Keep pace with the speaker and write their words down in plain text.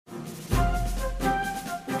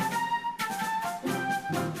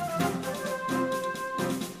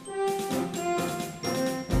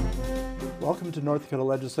Welcome to North Dakota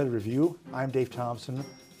Legislative Review. I'm Dave Thompson.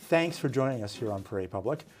 Thanks for joining us here on Prairie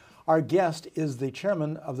Public. Our guest is the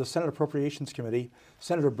chairman of the Senate Appropriations Committee,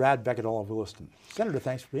 Senator Brad Bekkedahl of Williston. Senator,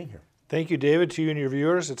 thanks for being here. Thank you, David, to you and your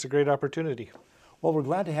viewers. It's a great opportunity. Well, we're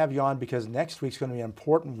glad to have you on because next week's going to be an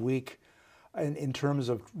important week in terms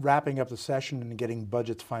of wrapping up the session and getting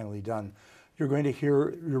budgets finally done. You're going to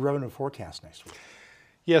hear your revenue forecast next week.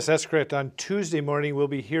 Yes, that's correct. On Tuesday morning, we'll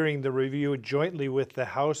be hearing the review jointly with the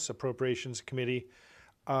House Appropriations Committee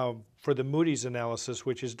for the Moody's analysis,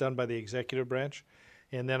 which is done by the executive branch.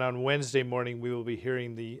 And then on Wednesday morning, we will be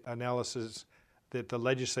hearing the analysis that the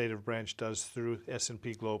legislative branch does through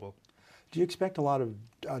S&P Global. Do you expect a lot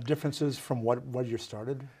of differences from what you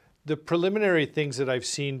started? The preliminary things that I've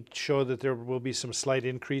seen show that there will be some slight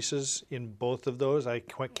increases in both of those. I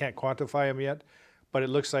can't quantify them yet, but it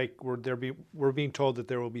looks like we're being told that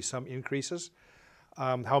there will be some increases.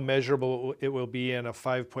 How measurable it will be in a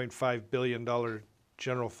 $5.5 billion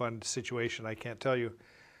general fund situation, I can't tell you.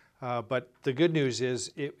 But the good news is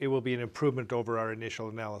it will be an improvement over our initial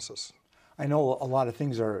analysis. I know a lot of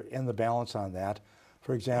things are in the balance on that.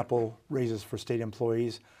 For example, raises for state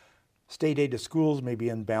employees. State aid to schools may be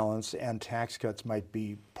in balance, and tax cuts might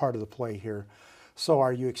be part of the play here. So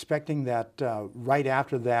are you expecting that right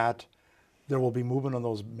after that, there will be movement on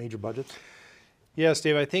those major budgets? Yes,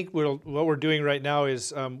 Dave, I think what we're doing right now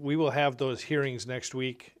is we will have those hearings next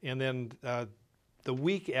week, and then the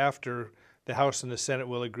week after, the House and the Senate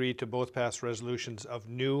will agree to both pass resolutions of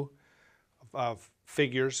new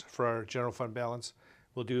figures for our general fund balance.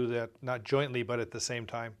 We'll do that not jointly, but at the same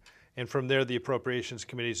time. And from there, the appropriations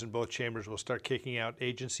committees in both chambers will start kicking out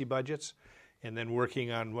agency budgets and then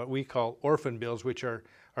working on what we call orphan bills, which are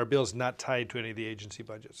bills not tied to any of the agency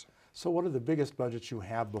budgets. So what are the biggest budgets you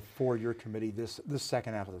have before your committee this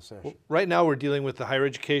second half of the session? Well, right now, we're dealing with the higher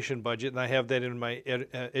education budget, and I have that in my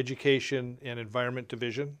education and environment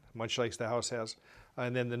division, much like the House has.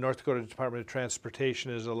 And then the North Dakota Department of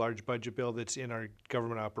Transportation is a large budget bill that's in our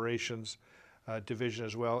government operations division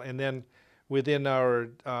as well. And then within our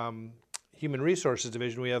Human Resources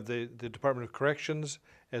Division, we have the Department of Corrections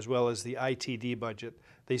as well as the ITD budget.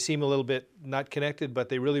 They seem a little bit not connected, but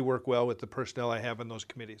they really work well with the personnel I have in those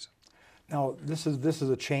committees. Now, this is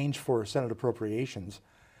a change for Senate Appropriations.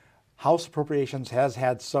 House Appropriations has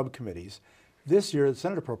had subcommittees. This year, the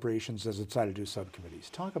Senate Appropriations has decided to do subcommittees.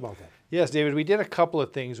 Talk about that. Yes, David, we did a couple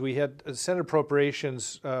of things. We had Senate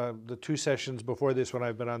Appropriations, the two sessions before this one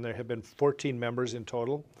I've been on there have been 14 members in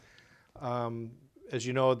total. As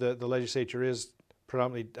you know, the legislature is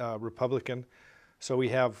predominantly Republican, so we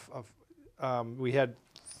had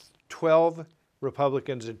 12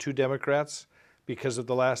 Republicans and 2 Democrats. Because of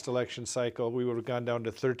the last election cycle, we would have gone down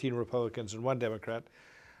to 13 Republicans and 1 Democrat.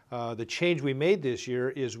 The change we made this year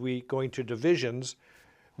is going to divisions.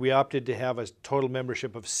 We opted to have a total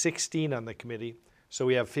membership of 16 on the committee, so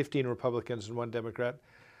we have 15 Republicans and 1 Democrat.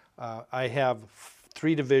 I have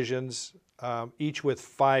 3 divisions, each with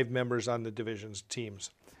 5 members on the divisions teams.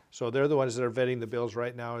 So they're the ones that are vetting the bills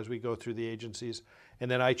right now as we go through the agencies, and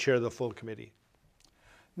then I chair the full committee.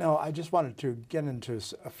 Now, I just wanted to get into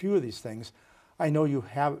a few of these things. I know you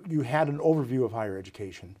had an overview of higher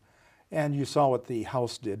education, and you saw what the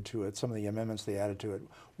House did to it, some of the amendments they added to it.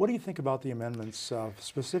 What do you think about the amendments,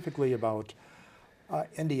 specifically about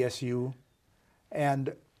NDSU,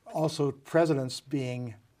 and also presidents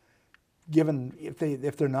being given,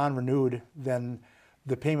 if they're non-renewed, then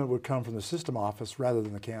the payment would come from the system office rather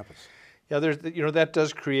than the campus? Yeah, that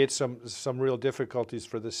does create some real difficulties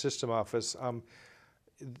for the system office.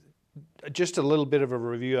 Just a little bit of a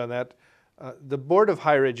review on that. The Board of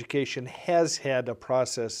Higher Education has had a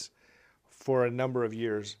process for a number of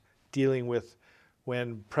years dealing with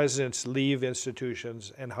when presidents leave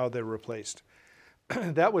institutions and how they're replaced.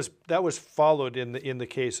 That was followed in the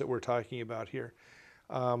case that we're talking about here.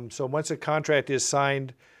 So once a contract is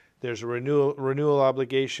signed, there's a renewal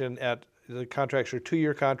obligation the contracts are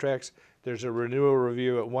 2-year contracts. There's a renewal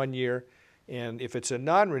review at 1 year. And if it's a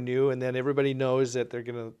non-renew, and then everybody knows that they're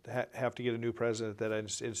going to have to get a new president at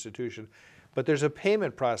that institution. But there's a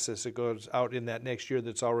payment process that goes out in that next year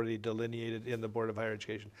that's already delineated in the Board of Higher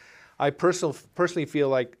Education. I personally feel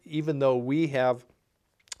like even though we have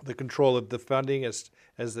the control of the funding as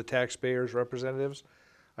the taxpayers' representatives,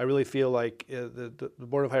 I really feel like the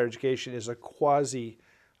Board of Higher Education is a quasi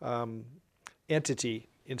entity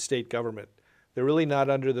in state government. They're really not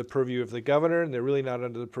under the purview of the governor, and they're really not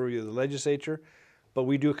under the purview of the legislature, but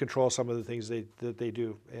we do control some of the things that they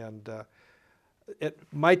do. And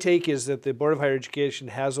my take is that the Board of Higher Education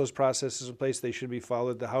has those processes in place. They should be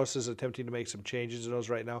followed. The House is attempting to make some changes in those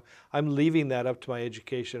right now. I'm leaving that up to my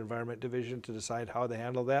Education Environment Division to decide how to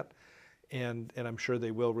handle that. and I'm sure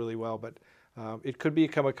they will really well. But it could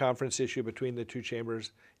become a conference issue between the two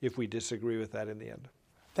chambers if we disagree with that in the end.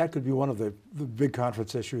 That could be one of the big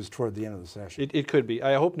conference issues toward the end of the session. It could be.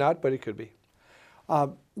 I hope not, but it could be.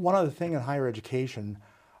 One other thing in higher education,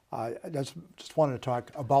 I just wanted to talk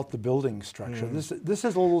about the building structure. This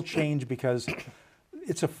is a little change because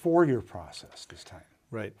it's a 4-year process this time.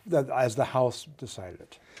 Right. As the House decided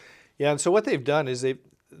it. Yeah, and so what they've done is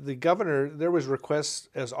the governor, there was requests,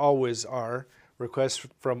 as always are, requests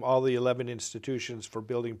from all the 11 institutions for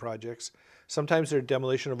building projects. Sometimes they're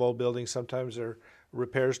demolition of old buildings, sometimes they're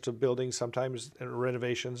repairs to buildings, sometimes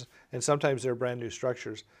renovations, and sometimes they're brand new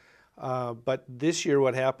structures. But this year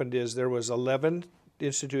what happened is there was 11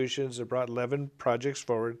 institutions that brought 11 projects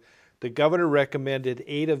forward. The governor recommended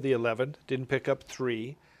 8 of the 11, didn't pick up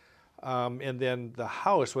 3. And then the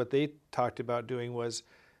House, what they talked about doing was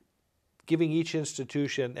giving each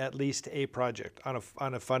institution at least a project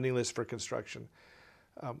on a funding list for construction.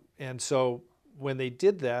 And so when they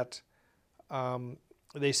did that,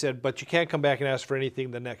 they said, but you can't come back and ask for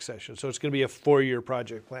anything the next session. So it's going to be a 4-year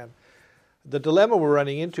project plan. The dilemma we're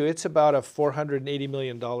running into, it's about a $480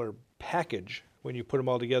 million package when you put them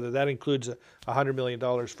all together. That includes $100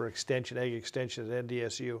 million for extension, ag extension at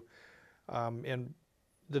NDSU. And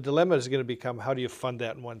the dilemma is going to become, how do you fund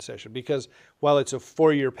that in one session? Because while it's a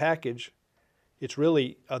 4-year package, it's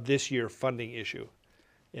really a this year funding issue.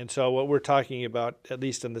 And so what we're talking about, at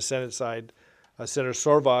least on the Senate side, Senator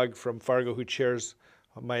Sorvag from Fargo, who chairs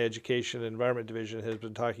my Education and Environment Division, has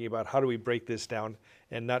been talking about how do we break this down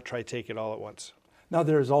and not try to take it all at once. Now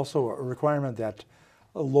there is also a requirement that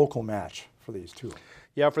a local match for these too.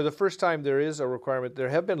 Yeah, for the first time there is a requirement. There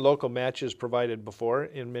have been local matches provided before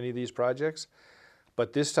in many of these projects,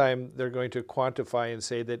 but this time they're going to quantify and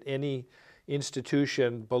say that any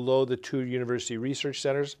institution below the 2 university research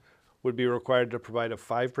centers would be required to provide a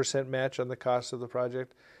 5% match on the cost of the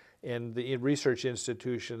project, and the research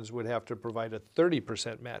institutions would have to provide a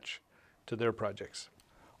 30% match to their projects.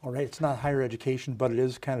 All right, it's not higher education, but it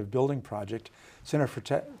is kind of building project. Center for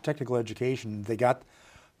Technical Education, they got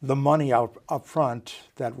the money up front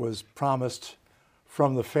that was promised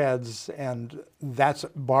from the feds, and that's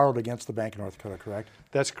borrowed against the Bank of North Dakota, correct?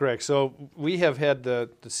 That's correct. So we have had,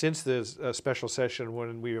 since this special session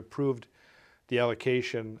when we approved the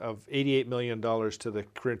allocation of $88 million to the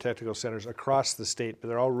career and technical centers across the state, but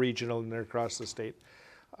they're all regional and they're across the state.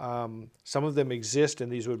 Some of them exist, and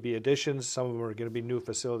these would be additions. Some of them are going to be new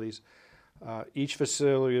facilities. Each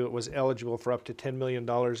facility was eligible for up to $10 million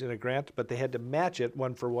in a grant, but they had to match it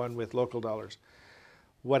 1-for-1 with local dollars.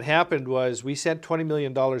 What happened was we sent $20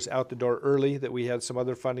 million out the door early, that we had some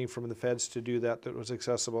other funding from the feds to do that was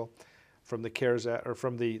accessible from the CARES Act, or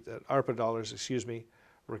from the ARPA dollars,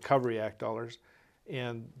 Recovery Act dollars.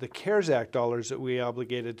 And the CARES Act dollars that we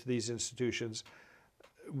obligated to these institutions,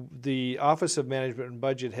 the Office of Management and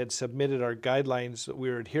Budget had submitted our guidelines that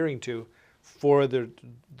we were adhering to for the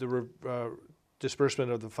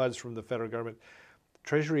disbursement of the funds from the federal government.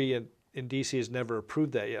 Treasury in DC has never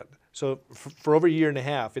approved that yet. So for over a year and a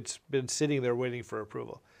half, it's been sitting there waiting for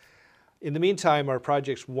approval. In the meantime, our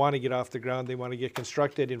projects want to get off the ground. They want to get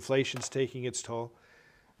constructed. Inflation's taking its toll.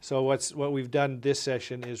 So what we've done this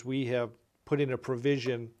session is we have put in a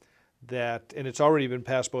provision that, and it's already been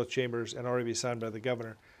passed both chambers and already been signed by the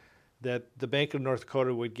governor, that the Bank of North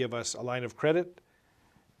Dakota would give us a line of credit,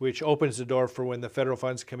 which opens the door for when the federal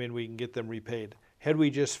funds come in, we can get them repaid. Had we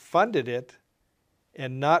just funded it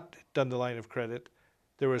and not done the line of credit,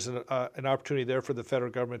 there was an opportunity there for the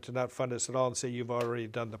federal government to not fund us at all and say, you've already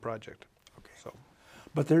done the project. Okay. So,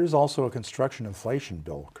 but there is also a construction inflation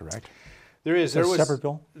bill, correct? There is. There was a separate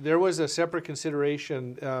bill? There was a separate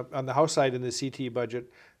consideration on the House side in the CT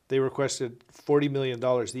budget. They requested $40 million.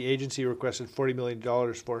 The agency requested $40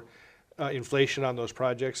 million for inflation on those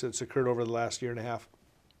projects that's occurred over the last year and a half.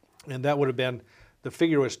 And that would have been, the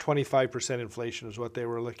figure was 25% inflation is what they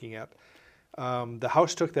were looking at. The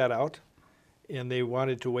House took that out, and they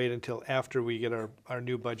wanted to wait until after we get our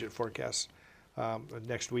new budget forecast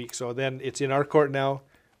next week. So then it's in our court now.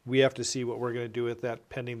 We have to see what we're going to do with that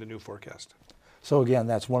pending the new forecast. So again,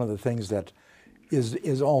 that's one of the things that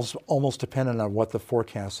is also almost dependent on what the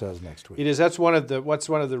forecast says next week. It is. That's one of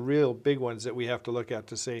the real big ones that we have to look at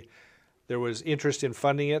to say there was interest in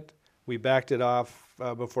funding it. We backed it off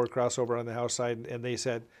before crossover on the House side, and they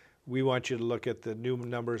said, we want you to look at the new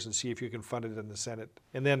numbers and see if you can fund it in the Senate.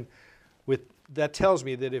 And then that tells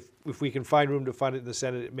me that if we can find room to fund it in the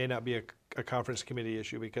Senate, it may not be a conference committee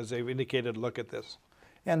issue because they've indicated, look at this.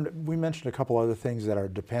 And we mentioned a couple other things that are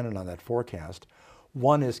dependent on that forecast.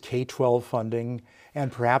 One is K-12 funding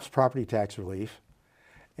and perhaps property tax relief.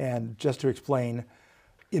 And just to explain,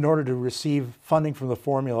 in order to receive funding from the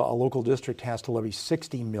formula, a local district has to levy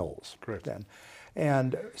 60 mills. Correct. Then.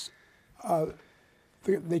 And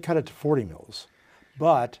they cut it to 40 mills.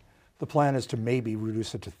 But the plan is to maybe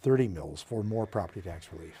reduce it to 30 mills for more property tax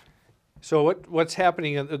relief. So what's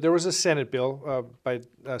happening, there was a Senate bill by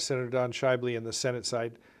Senator Don Shibley in the Senate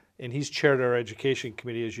side, and he's chaired our education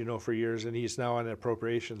committee, as you know, for years, and he's now on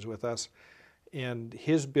appropriations with us. And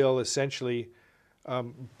his bill essentially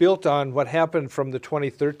built on what happened from the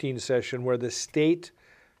 2013 session, where the state,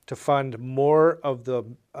 to fund more of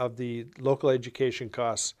the local education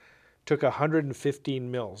costs, took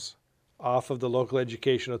 115 mills off of the local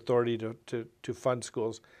education authority to fund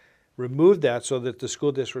schools, removed that so that the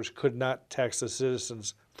school districts could not tax the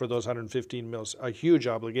citizens for those 115 mills, a huge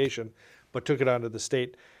obligation, but took it onto the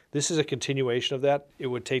state. This is a continuation of that. It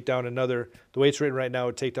would take down another, the way it's written right now, it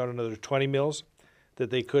would take down another 20 mills that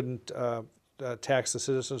they couldn't tax the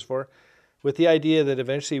citizens for, with the idea that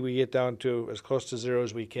eventually we get down to as close to zero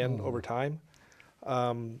as we can over time.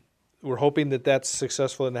 We're hoping that that's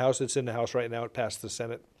successful in the House. It's in the House right now. It passed the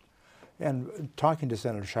Senate. And talking to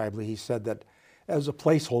Senator Shibley, he said that as a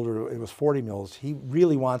placeholder, it was 40 mills. He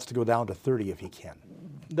really wants to go down to 30 if he can.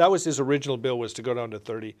 That was his original bill, was to go down to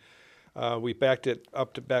 30. We backed it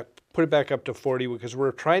up to put it back up to 40 because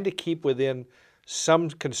we're trying to keep within some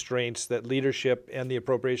constraints that leadership and the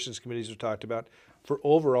appropriations committees have talked about for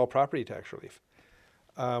overall property tax relief.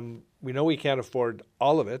 We know we can't afford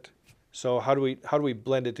all of it, so how do we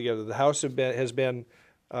blend it together? The House has been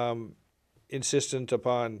insistent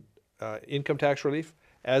upon income tax relief,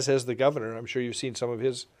 as has the governor. I'm sure you've seen some of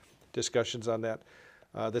his discussions on that.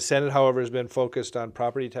 The Senate, however, has been focused on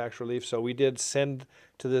property tax relief, so we did send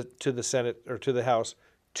to the Senate or to the House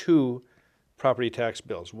 2 property tax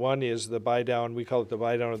bills. One is the buy down, we call it the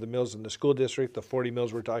buy down of the mills in the school district, the 40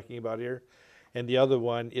 mills we're talking about here, and the other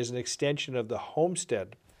one is an extension of the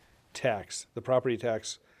homestead tax, the property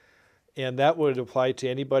tax, and that would apply to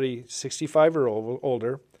anybody 65 or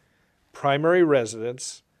older, primary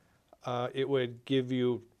residents. It would give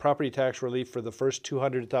you property tax relief for the first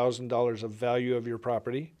 $200,000 of value of your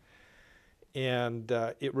property. And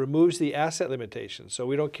it removes the asset limitation. So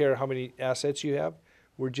we don't care how many assets you have.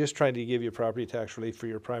 We're just trying to give you property tax relief for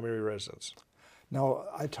your primary residence. Now,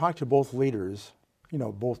 I talked to both leaders,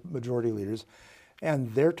 both majority leaders,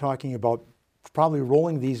 and they're talking about probably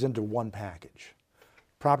rolling these into one package.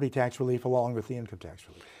 Property tax relief along with the income tax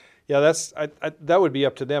relief. Yeah, that would be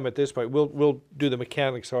up to them at this point. We'll do the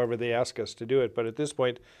mechanics however they ask us to do it. But at this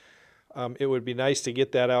point, it would be nice to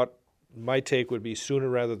get that out. My take would be sooner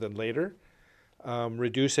rather than later.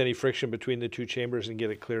 Reduce any friction between the two chambers and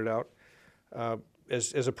get it cleared out.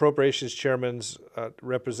 As appropriations chairmen,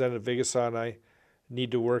 Representative Bekkedahl and I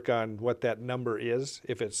need to work on what that number is.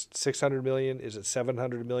 If it's 600 million, is it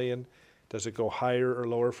 700 million? Does it go higher or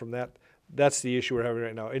lower from that? That's the issue we're having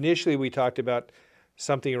right now. Initially, we talked about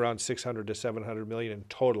something around 600 to 700 million in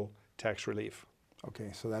total tax relief.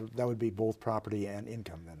 Okay, so that would be both property and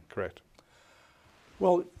income then. Correct.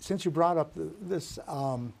 Well, since you brought up this,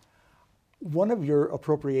 one of your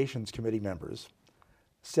appropriations committee members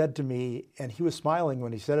said to me, and he was smiling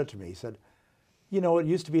when he said it to me, he said, it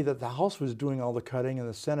used to be that the House was doing all the cutting and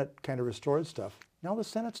the Senate kind of restored stuff. Now the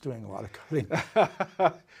Senate's doing a lot of cutting.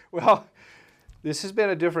 Well, this has been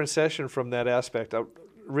a different session from that aspect.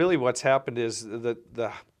 Really what's happened is that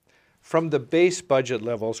from the base budget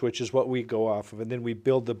levels, which is what we go off of, and then we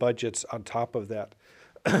build the budgets on top of that.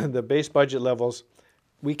 The base budget levels,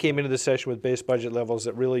 we came into the session with base budget levels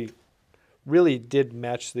that really did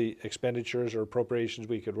match the expenditures or appropriations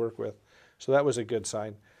we could work with. So that was a good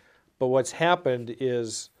sign. But what's happened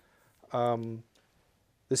is the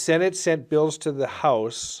Senate sent bills to the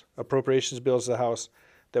House, appropriations bills to the House,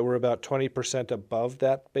 that were about 20% above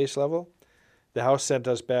that base level. The House sent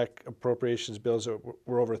us back appropriations bills that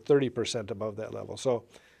were over 30% above that level. So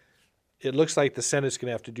it looks like the Senate's going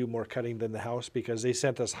to have to do more cutting than the House because they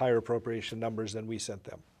sent us higher appropriation numbers than we sent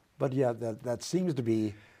them. But yeah, that seems to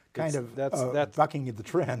be kind of bucking the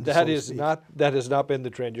trend. That has not been the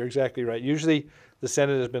trend. You're exactly right. Usually the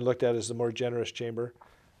Senate has been looked at as the more generous chamber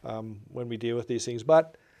when we deal with these things.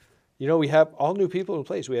 But, we have all new people in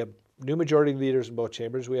place. We have new majority leaders in both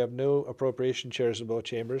chambers. We have new appropriation chairs in both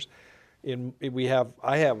chambers.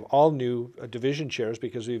 I have all new division chairs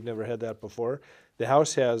because we've never had that before. The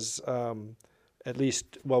House has at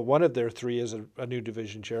least, one of their 3 is a new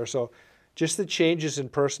division chair. So just the changes in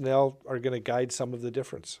personnel are going to guide some of the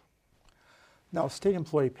difference. Now, state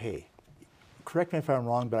employee pay, correct me if I'm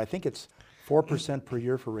wrong, but I think it's 4% per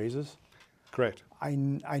year for raises? Correct. I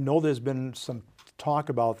know there's been some talk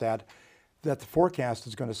about that the forecast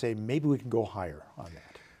is going to say maybe we can go higher on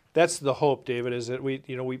that. That's the hope, David, is that we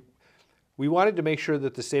wanted to make sure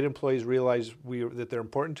that the state employees realize that they're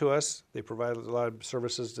important to us. They provide a lot of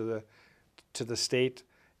services to the state,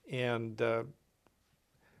 and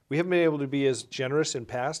we haven't been able to be as generous in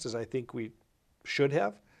past as I think we should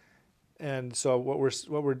have. And so what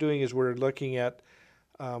we're doing is we're looking at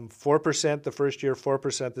 4% the first year,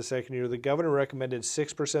 4% the second year. The governor recommended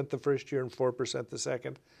 6% the first year and 4% the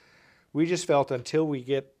second. We just felt until we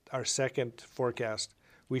get our second forecast,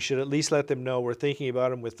 we should at least let them know we're thinking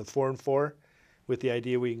about them with the 4 and 4, with the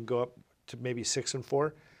idea we can go up to maybe 6 and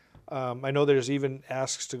 4. I know there's even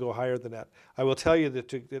asks to go higher than that. I will tell you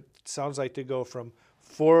that it sounds like to go from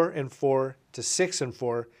 4 and 4 to 6 and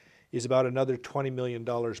 4 is about another $20 million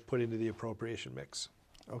put into the appropriation mix.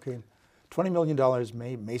 Okay, $20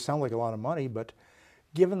 million may sound like a lot of money, but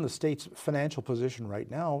given the state's financial position right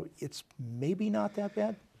now, it's maybe not that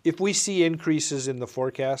bad. If we see increases in the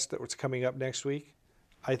forecast that was coming up next week,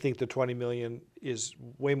 I think the $20 million is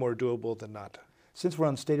way more doable than not. Since we're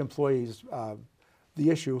on state employees, the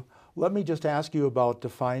issue, let me just ask you about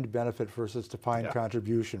defined benefit versus defined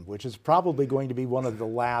contribution, which is probably going to be one of the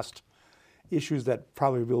last issues that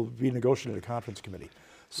probably will be negotiated at a conference committee.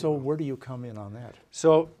 So where do you come in on that?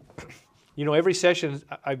 So, every session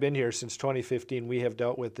I've been here since 2015, we have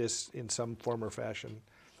dealt with this in some form or fashion.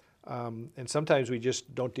 And sometimes we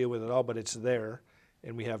just don't deal with it all, but it's there,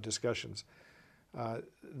 and we have discussions.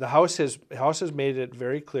 The House has made it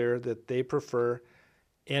very clear that they prefer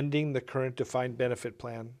ending the current defined benefit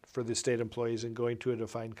plan for the state employees and going to a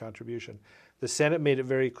defined contribution. The Senate made it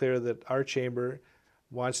very clear that our chamber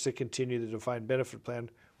wants to continue the defined benefit plan,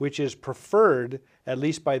 which is preferred at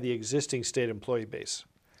least by the existing state employee base.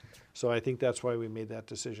 So I think that's why we made that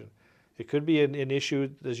decision. It could be an issue,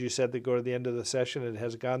 as you said, that go to the end of the session. It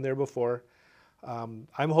has gone there before. I'm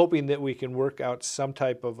hoping that we can work out some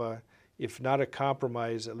type of if not a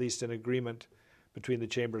compromise, at least an agreement between the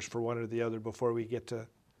chambers for one or the other before we get to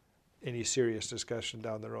any serious discussion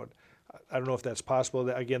down the road. I don't know if that's possible.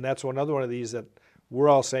 Again, that's another one of these that we're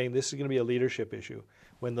all saying this is going to be a leadership issue.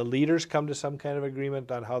 When the leaders come to some kind of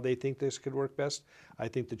agreement on how they think this could work best, I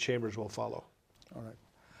think the chambers will follow. All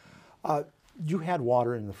right. You had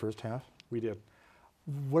water in the first half. We did.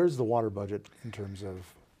 Where's the water budget in terms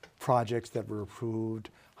of projects that were approved,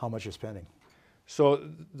 how much you're spending? So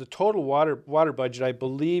the total water budget, I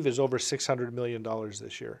believe, is over $600 million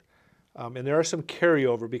this year. And there are some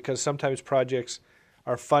carryover because sometimes projects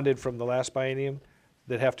are funded from the last biennium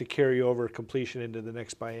that have to carry over completion into the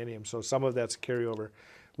next biennium. So some of that's carryover.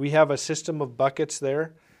 We have a system of buckets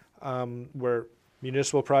there where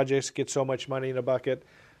municipal projects get so much money in a bucket,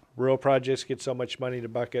 rural projects get so much money in a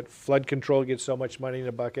bucket, flood control gets so much money in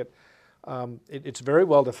a bucket. It's very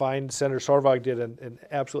well defined. Senator Sorvag did an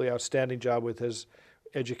absolutely outstanding job with his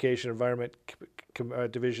Education Environment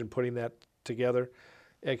Division putting that together.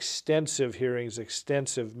 Extensive hearings,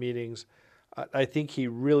 extensive meetings. I think he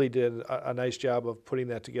really did a nice job of putting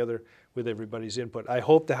that together with everybody's input. I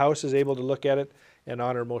hope the House is able to look at it and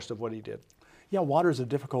honor most of what he did. Yeah, water is a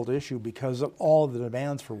difficult issue because of all the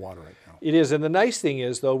demands for water right now. It is, and the nice thing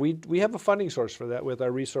is, though, we have a funding source for that with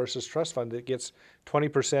our Resources Trust Fund that gets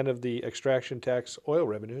 20% of the extraction tax oil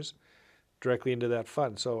revenues directly into that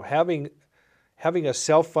fund. So having a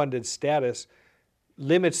self-funded status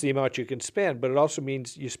limits the amount you can spend, but it also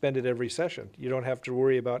means you spend it every session. You don't have to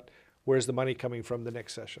worry about where's the money coming from the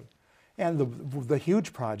next session. And the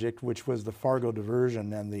huge project, which was the Fargo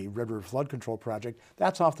diversion and the Red River flood control project,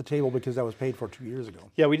 that's off the table because that was paid for 2 years ago.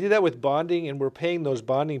 Yeah, we did that with bonding, and we're paying those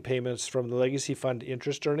bonding payments from the Legacy Fund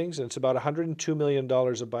interest earnings. And it's about $102 million a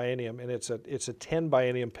biennium, and it's a 10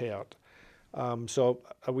 biennium payout. So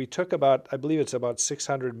we took about, I believe it's about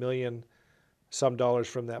 $600 million some dollars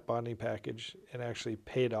from that bonding package and actually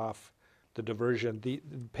paid off the diversion,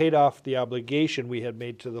 paid off the obligation we had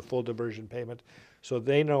made to the full diversion payment. So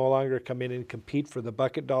they no longer come in and compete for the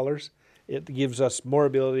bucket dollars. It gives us more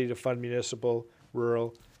ability to fund municipal,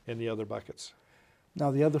 rural, and the other buckets.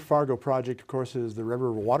 Now the other Fargo project, of course, is the Red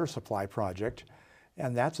River water supply project,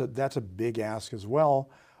 and that's a big ask as well.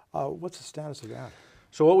 What's the status of that?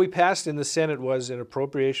 So what we passed in the Senate was an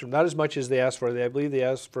appropriation, not as much as they asked for. I believe they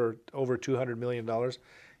asked for over $200 million.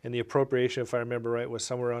 And the appropriation, if I remember right, was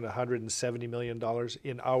somewhere around $170 million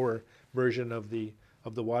in our version of the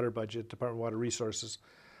water budget, Department of Water Resources.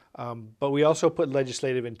 But we also put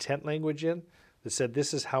legislative intent language in that said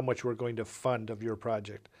this is how much we're going to fund of your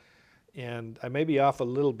project. And I may be off a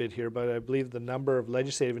little bit here, but I believe the number of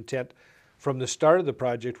legislative intent from the start of the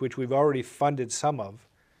project, which we've already funded some of,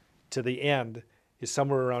 to the end, is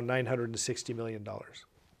somewhere around $960 million.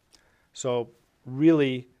 So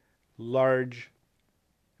really large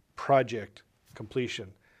project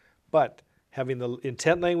completion. But having the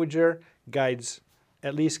intent language there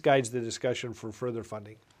at least guides the discussion for further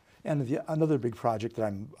funding. And another big project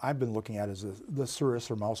that I've been looking at is the Souris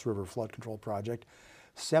or Mouse River Flood Control Project.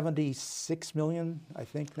 76 million, I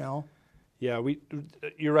think now. Yeah,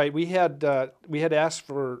 you're right. We had asked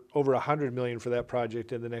for over 100 million for that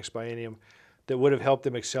project in the next biennium. That would have helped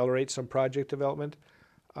them accelerate some project development,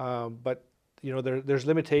 but there's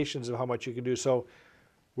limitations of how much you can do. So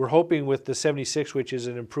we're hoping with the 76, which is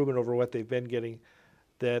an improvement over what they've been getting,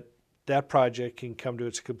 that project can come to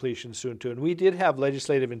its completion soon too. And we did have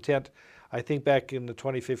legislative intent, I think back in the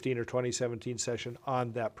 2015 or 2017 session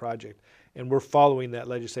on that project, and we're following that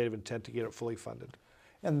legislative intent to get it fully funded.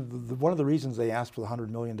 And one of the reasons they asked for the $100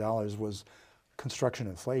 million was construction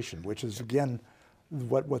inflation, which is again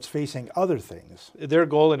what's facing other things. Their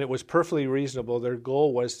goal, and it was perfectly reasonable, their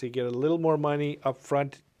goal was to get a little more money up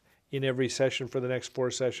front in every session for the next 4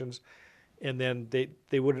 sessions, and then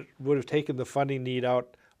they would have taken the funding need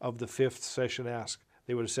out of the 5th session ask.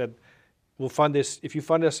 They would have said, we'll fund this, if you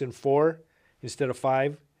fund us in 4 instead of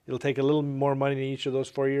 5, it'll take a little more money in each of those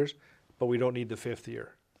 4 years, but we don't need the 5th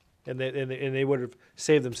year. And they would have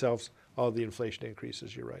saved themselves all the inflation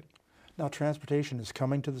increases, you're right. Now transportation is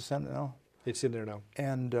coming to the Senate now? It's in there now.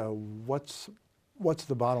 And what's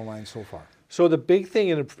the bottom line so far? So the big thing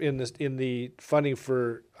in the funding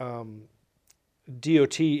for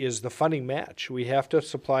DOT is the funding match. We have to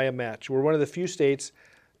supply a match. We're one of the few states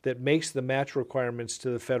that makes the match requirements to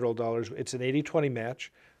the federal dollars. It's an 80-20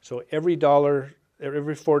 match. So every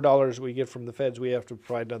 $4 we get from the feds, we have to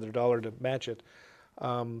provide another $1 to match it.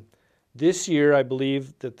 This year, I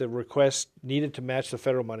believe that the request needed to match the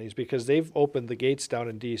federal monies because they've opened the gates down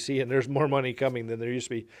in D.C. and there's more money coming than there used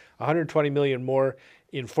to be. 120 million more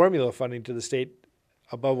in formula funding to the state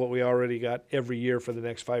above what we already got every year for the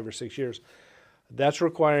next 5 or 6 years. That's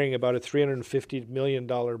requiring about a $350 million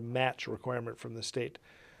match requirement from the state.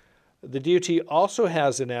 The DOT also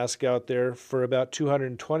has an ask out there for about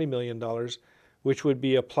 $220 million, which would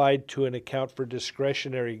be applied to an account for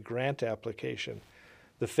discretionary grant application.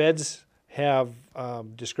 The feds have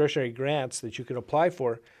discretionary grants that you can apply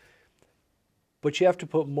for, but you have to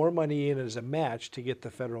put more money in as a match to get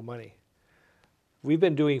the federal money. We've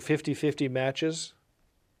been doing 50-50 matches,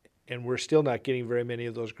 and we're still not getting very many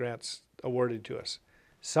of those grants awarded to us.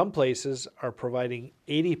 Some places are providing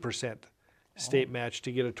 80% state match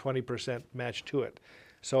to get a 20% match to it.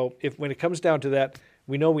 So when it comes down to that,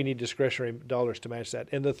 we know we need discretionary dollars to match that.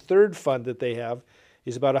 And the third fund that they have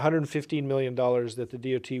is about $115 million that the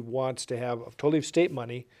DOT wants to have of totally state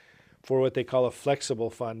money for what they call a flexible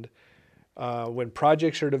fund. When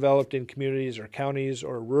projects are developed in communities or counties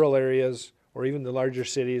or rural areas or even the larger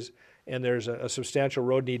cities, and there's a substantial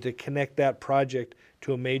road need to connect that project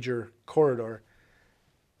to a major corridor,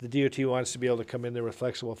 the DOT wants to be able to come in there with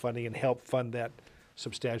flexible funding and help fund that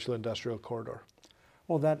substantial industrial corridor.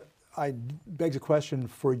 Well, that begs a question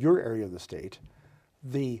for your area of the state,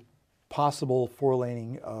 the possible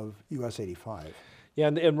 4-laning of US 85. Yeah,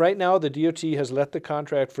 and right now the DOT has let the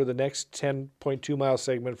contract for the next 10.2 mile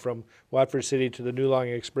segment from Watford City to the new Long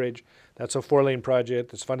X Bridge. That's a 4-lane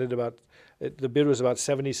project that's funded the bid was about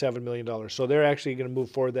 $77 million. So they're actually going to move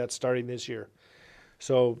forward that starting this year.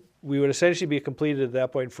 So we would essentially be completed at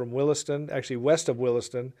that point from Williston, actually west of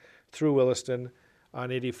Williston, through Williston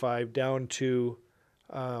on 85 down to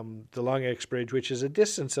the Long X Bridge, which is a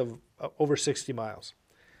distance of over 60 miles.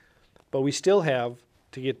 But we still have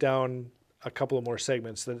to get down a couple of more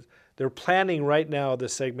segments. They're planning right now the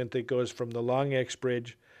segment that goes from the Long X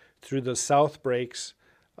Bridge through the south breaks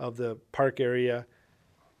of the park area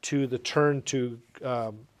to the turn to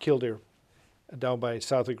Killdeer down by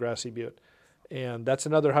south of Grassy Butte. And that's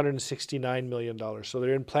another $169 million. So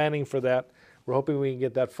they're in planning for that. We're hoping we can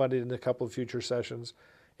get that funded in a couple of future sessions.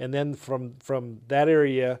 And then from that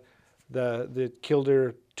area, the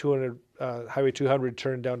Killdeer 200 Highway 200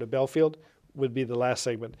 turn down to Belfield would be the last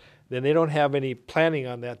segment. Then they don't have any planning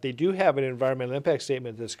on that. They do have an environmental impact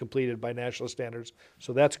statement that's completed by national standards,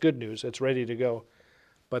 so that's good news. It's ready to go,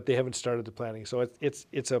 but they haven't started the planning. So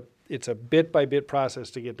it's a bit by bit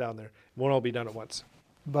process to get down there. It won't all be done at once.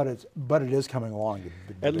 But it is coming along.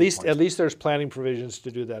 At least there's planning provisions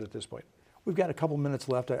to do that at this point. We've got a couple minutes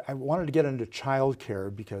left. I wanted to get into child care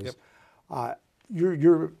because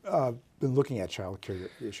you're been looking at child care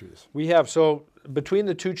issues. We have. So between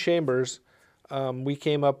the two chambers, we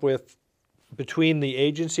came up with, between the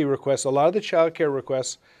agency requests, a lot of the child care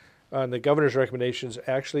requests and the governor's recommendations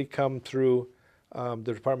actually come through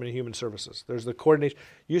the Department of Human Services. There's the coordination.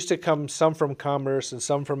 Used to come some from Commerce and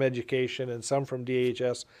some from Education and some from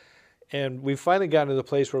DHS. And we've finally gotten to the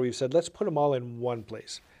place where we've said, let's put them all in one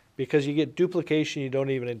place. because you get duplication you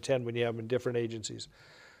don't even intend when you have them in different agencies.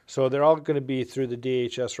 So they're all going to be through the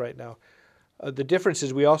DHS right now. The difference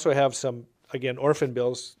is we also have some, again, orphan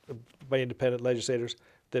bills by independent legislators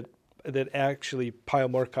that actually pile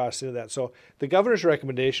more costs into that. So the governor's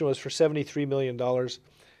recommendation was for $73 million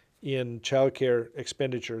in child care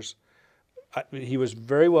expenditures. He was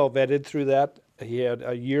very well vetted through that. He had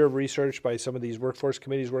a year of research by some of these workforce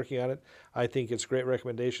committees working on it. I think it's great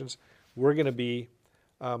recommendations. We're going to be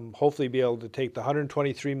hopefully be able to take the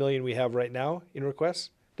 $123 million we have right now in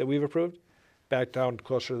requests that we've approved back down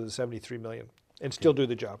closer to the $73 million and still do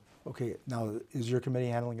the job. Okay, now is your committee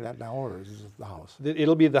handling that now, or is it the House?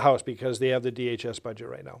 It'll be the House because they have the DHS budget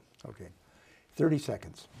right now. Okay, 30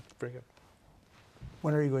 seconds. Very good.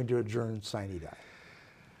 When are you going to adjourn sine die?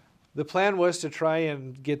 The plan was to try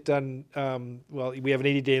and get done, well, we have an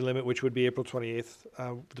 80-day limit, which would be April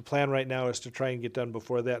 28th. The plan right now is to try and get done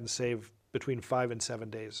before that and save between 5 and 7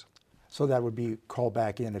 days. So that would be called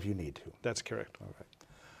back in if you need to. That's correct. All right.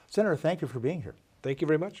 Senator, thank you for being here. Thank you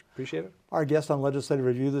very much. Appreciate it. Our guest on Legislative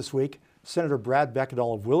Review this week, Senator Brad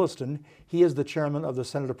Bekkedahl of Williston. He is the chairman of the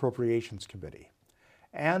Senate Appropriations Committee.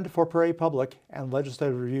 And for Prairie Public and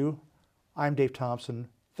Legislative Review, I'm Dave Thompson.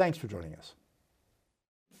 Thanks for joining us.